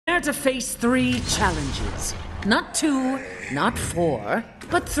Prepare to face 3 challenges. Not 2, not 4,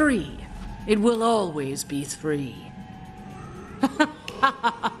 but 3. It will always be 3.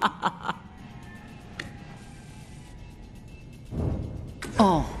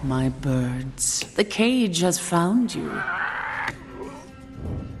 Oh, my birds. The cage has found you.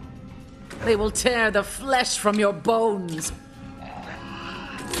 They will tear the flesh from your bones.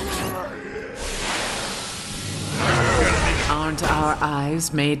 Aren't our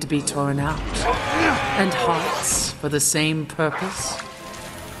eyes made to be torn out? And hearts for the same purpose?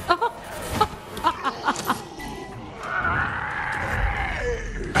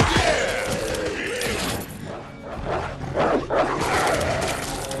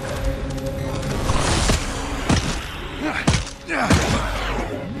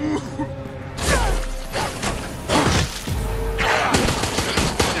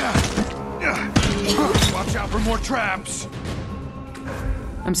 Watch out for more traps!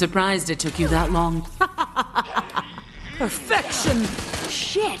 I'm surprised it took you that long. Perfection!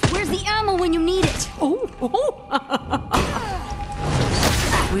 Shit, where's the ammo when you need it? Oh.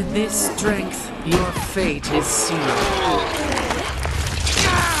 With this strength, your fate is sealed.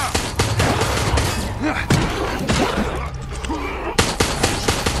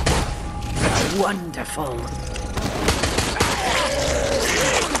 Wonderful.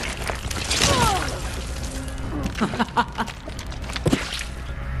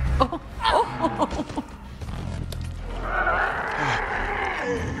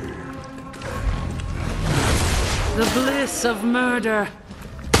 The bliss of murder,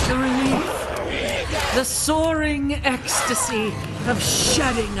 the relief, the soaring ecstasy of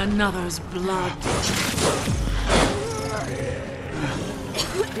shedding another's blood.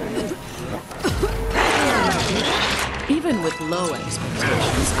 Even with low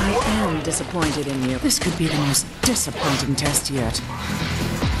expectations, I am disappointed in you. This could be the most disappointing test yet.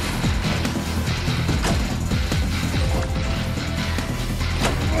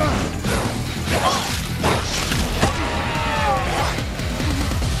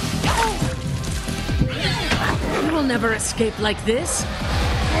 You will never escape like this.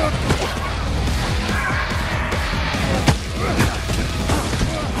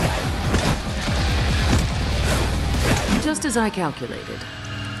 Just as I calculated.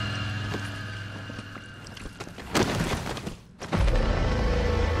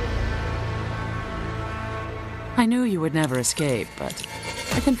 I knew you would never escape, but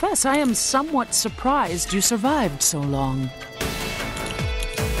I confess I am somewhat surprised you survived so long.